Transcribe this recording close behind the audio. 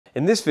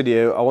In this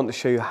video, I want to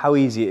show you how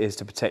easy it is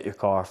to protect your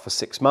car for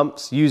 6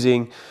 months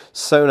using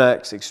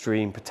SONAX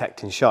Extreme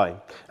Protect Shine.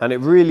 And it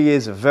really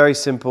is a very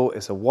simple,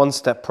 it's a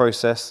one-step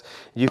process.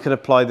 You can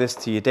apply this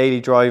to your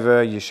daily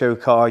driver, your show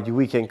car, your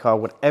weekend car,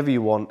 whatever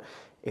you want.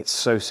 It's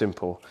so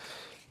simple.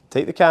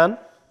 Take the can,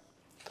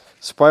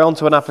 spray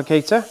onto an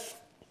applicator,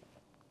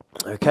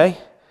 okay,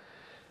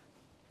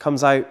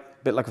 comes out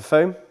a bit like a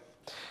foam,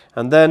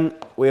 and then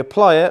we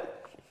apply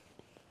it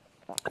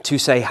to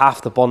say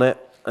half the bonnet,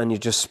 and you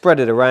just spread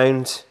it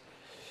around.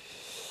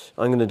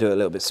 I'm going to do it a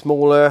little bit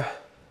smaller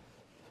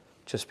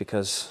just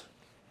because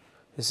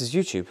this is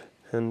YouTube,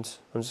 and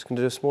I'm just going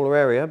to do a smaller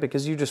area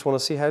because you just want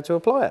to see how to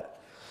apply it.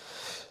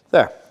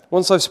 There,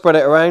 once I've spread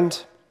it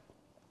around,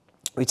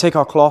 we take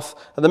our cloth,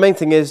 and the main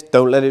thing is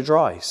don't let it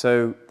dry.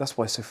 So that's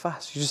why it's so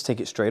fast. You just take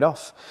it straight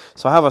off.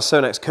 So I have a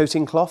SONAX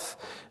coating cloth,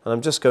 and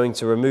I'm just going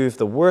to remove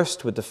the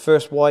worst with the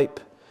first wipe.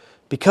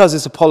 Because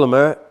it's a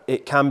polymer,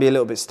 it can be a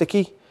little bit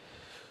sticky.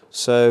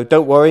 So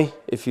don't worry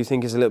if you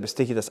think it's a little bit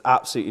sticky, that's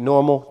absolutely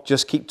normal.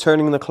 Just keep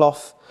turning the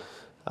cloth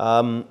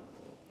and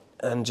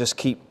just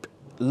keep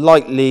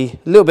lightly,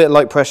 a little bit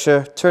light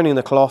pressure, turning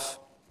the cloth,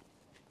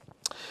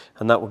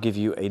 and that will give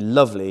you a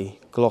lovely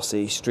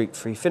glossy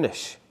streak-free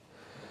finish.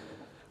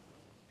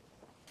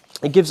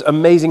 It gives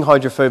amazing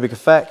hydrophobic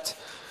effect.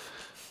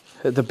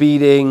 The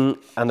beading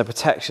and the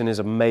protection is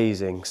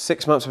amazing.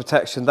 6 months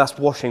protection, that's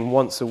washing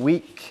once a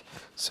week,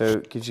 so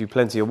it gives you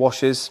plenty of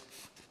washes.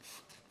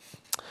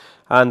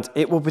 And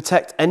it will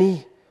protect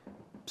any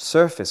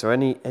surface or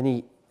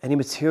any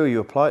material you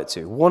apply it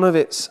to. One of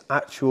its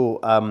actual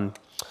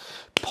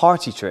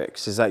party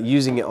tricks is that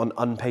using it on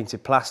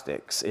unpainted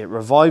plastics, it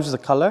revives the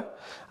color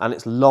and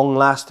it's long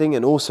lasting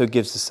and also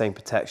gives the same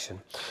protection.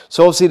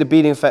 So obviously the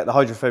beading effect, the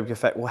hydrophobic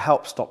effect will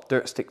help stop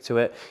dirt stick to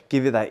it,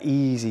 give you that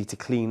easy to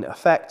clean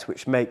effect,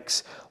 which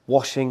makes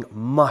washing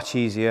much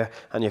easier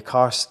and your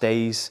car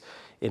stays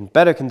in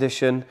better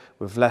condition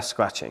with less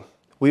scratching.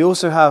 We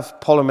also have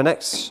Polymer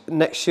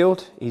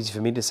Netshield, easy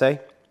for me to say,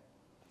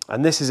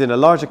 and this is in a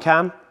larger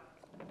can,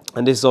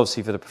 and this is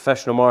obviously for the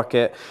professional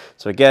market.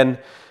 So again,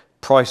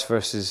 price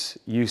versus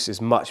use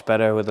is much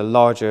better with a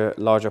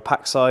larger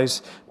pack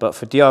size, but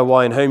for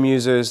DIY and home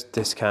users,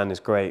 this can is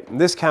great.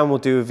 And this can will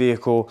do a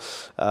vehicle,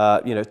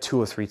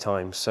 2 or 3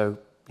 times, so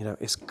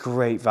it's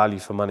great value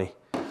for money.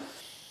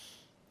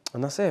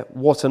 And that's it.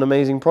 What an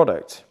amazing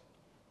product!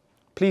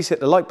 Please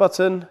hit the like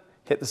button.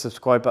 Hit the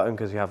subscribe button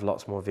because we have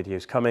lots more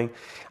videos coming.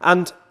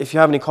 And if you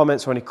have any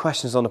comments or any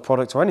questions on the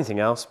product or anything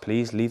else,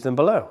 please leave them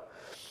below.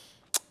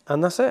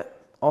 And that's it.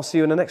 I'll see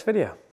you in the next video.